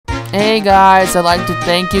Hey guys, I'd like to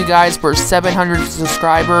thank you guys for 700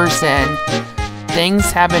 subscribers, and things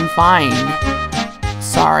have been fine.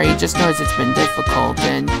 Sorry, just noticed it's been difficult,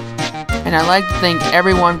 and I'd like to thank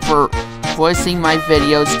everyone for voicing my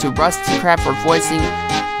videos, to Rustycraft for voicing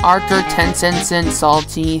Arthur, 10 Cents and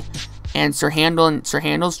Salty, and Sir Handel and Sir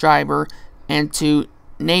Handel's Driver, and to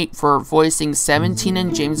Nate for voicing 17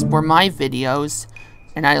 and James for my videos.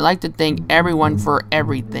 And I'd like to thank everyone for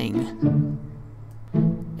everything.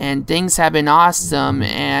 And things have been awesome,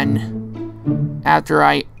 and after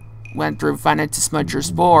I went through Five Nights at Smudger's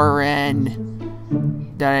 4,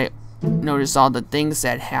 and that I noticed all the things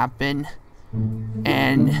that happened,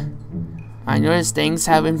 and I noticed things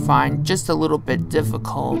have been fine, just a little bit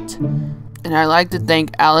difficult. And I'd like to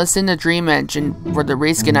thank Allison the Dream Engine for the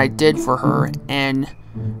reskin I did for her, and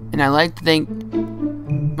I'd like to thank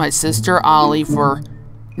my sister Ollie for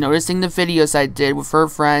noticing the videos I did with her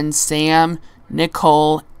friends Sam,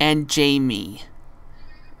 Nicole, and Jamie.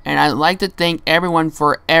 And I'd like to thank everyone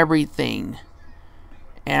for everything.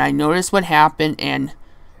 And I noticed what happened, and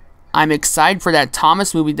I'm excited for that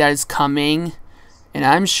Thomas movie that is coming, and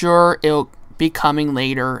I'm sure it'll be coming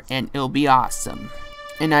later, and it'll be awesome.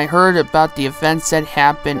 And I heard about the events that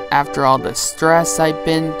happened after all the stress I've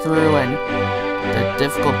been through, and the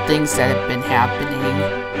difficult things that have been happening,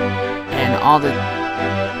 and all the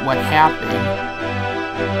what happened.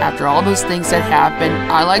 After all those things that happened,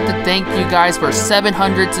 I'd like to thank you guys for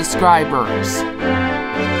 700 subscribers.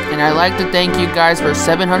 And I'd like to thank you guys for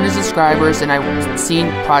 700 subscribers, and I've seen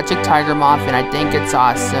Project Tiger Moth, and I think it's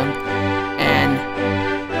awesome. And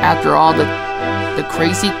after all the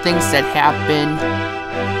crazy things that happened,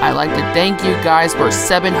 I'd like to thank you guys for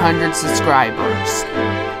 700 subscribers.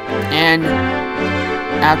 And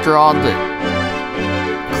after all the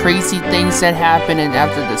crazy things that happened, and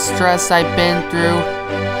after the stress I've been through,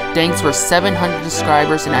 thanks for 700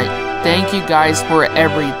 subscribers, and I thank you guys for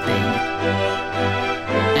everything.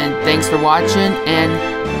 And thanks for watching, and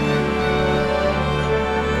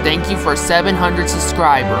thank you for 700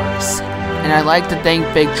 subscribers. And I'd like to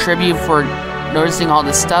thank Big Tribute for noticing all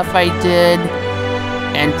the stuff I did,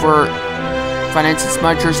 and for Five Nights at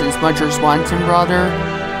Smudgers and Smudgers Wanton Brother.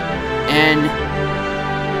 And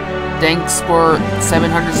thanks for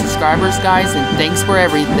 700 subscribers, guys, and thanks for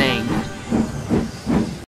everything.